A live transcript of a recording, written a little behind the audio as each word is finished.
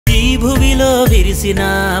భువిలో విరిసిన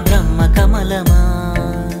బ్రహ్మ కమలమా,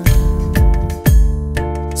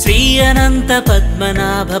 శ్రీ అనంత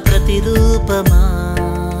పద్మనాభ ప్రతిరూపమా.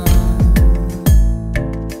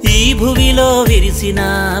 ఈ భువిలో విరిసిన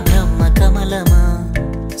బ్రహ్మ కమలమా,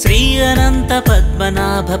 శ్రీ అనంత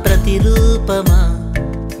పద్మనాభ ప్రతిరూపమా.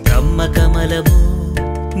 బ్రహ్మ కమలము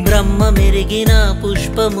బ్రహ్మ మెరిగిన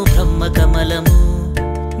పుష్పము, బ్రహ్మ కమలము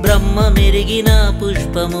బ్రహ్మ మెరిగిన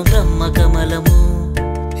పుష్పము, బ్రహ్మ కమలము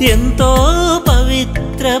ఎంతో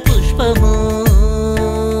పవిత్ర పుష్పము.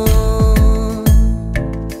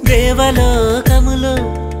 దేవలోకములో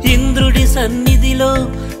ఇంద్రుడి సన్నిధిలో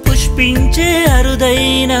పుష్పించే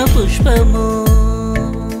అరుదైన పుష్పము.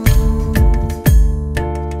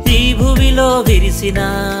 ఈ భువిలో విరిసిన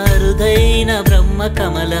అరుదైన బ్రహ్మ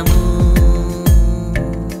కమలము.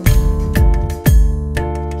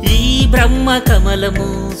 ఈ బ్రహ్మ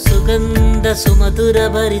కమలము సుగంధ సుమధుర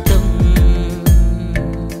భరితం.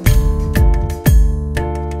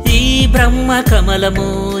 ఈ బ్రహ్మ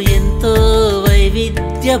కమలము ఎంతో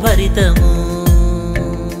వైవిధ్య భరితము.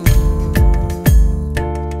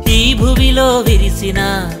 ఈ భువిలో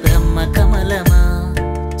విరిసిన బ్రహ్మ కమలమా,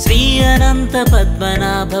 శ్రీ అనంత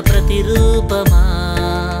పద్మనాభ ప్రతిరూపమా.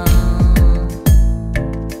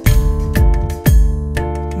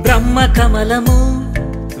 బ్రహ్మ కమలము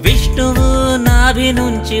విష్ణువు నాభి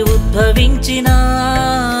నుంచి ఉద్భవించిన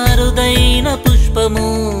అరుదైన పుష్పము.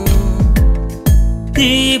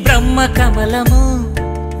 ఈ బ్రహ్మ కమలము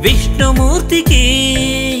విష్ణుమూర్తికి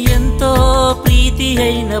ఎంతో ప్రీతి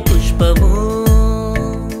అయిన పుష్పము.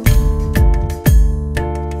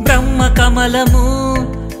 బ్రహ్మ కమలము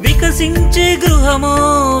వికసించే గృహము,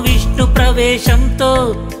 విష్ణు ప్రవేశంతో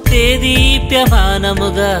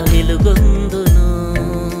దేదీప్యమానముగా వెలుగొందును.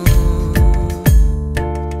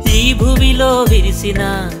 ఈ భువిలో విరిసిన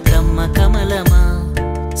బ్రహ్మ కమలమా,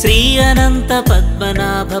 శ్రీ అనంత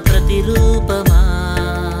పద్మనాభ ప్రతిరూపమా.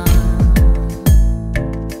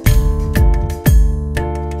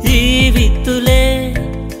 ఈ విత్తులే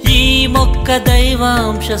ఈ మొక్క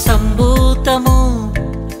దైవాంశ సంభూతము.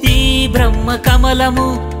 ఈ బ్రహ్మ కమలము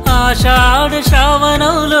ఆషాఢ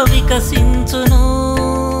శ్రావణంలో వికసించును.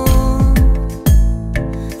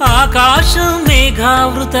 ఆకాశం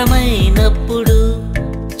మేఘావృతమైనప్పుడు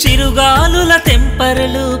చిరుగాలుల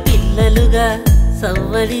తెంపరలు పిల్లలుగా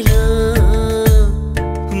సవ్వడిలో.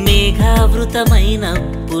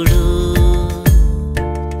 మేఘావృతమైనప్పుడు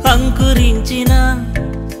అంకురించిన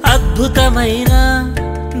అద్భుతమైన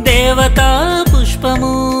దేవతా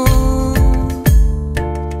పుష్పము.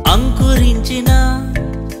 అంకురించిన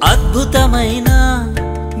అద్భుతమైన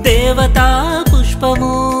దేవతా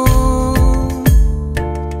పుష్పము.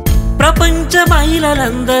 ప్రపంచ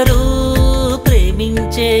మహిళలందరూ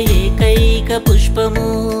ప్రేమించే ఏకైక పుష్పము.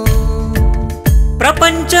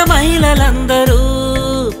 ప్రపంచ మహిళలందరూ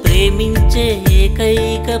ప్రేమించే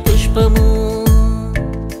ఏకైక పుష్పము.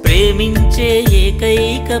 ప్రేమించే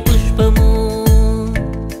ఏకైక పుష్పము.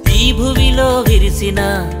 ఈ భువిలో విరిసిన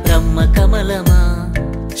బ్రహ్మ కమలమా,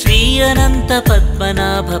 శ్రీ అనంత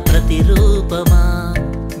పద్మనాభ ప్రతిరూపమా.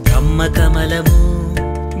 బ్రహ్మ కమలము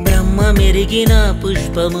బ్రహ్మ మెరిగిన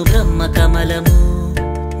పుష్పము, బ్రహ్మ కమలము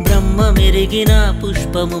బ్రహ్మ మెరిగిన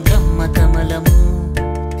పుష్పము, బ్రహ్మ కమలము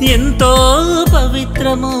ఎంతో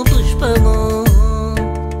పవిత్రము పుష్పము.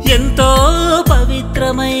 ఎంతో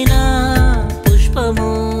పవిత్రమైన పుష్పము.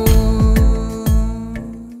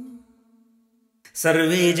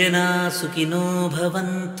 సర్వే జనా సుఖినో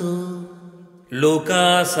భవంతు,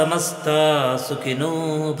 లోకా సమస్తా సుఖినో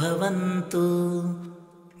భవంతు.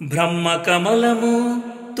 బ్రహ్మ కమలము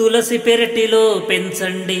తులసి పెరటిలో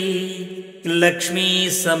పెంచండి. లక్ష్మీ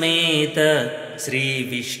సమేత శ్రీ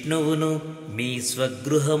విష్ణువును మీ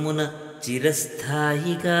స్వగృహమున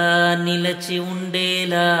చిరస్థాయిగా నిలచి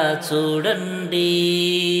ఉండేలా చూడండి.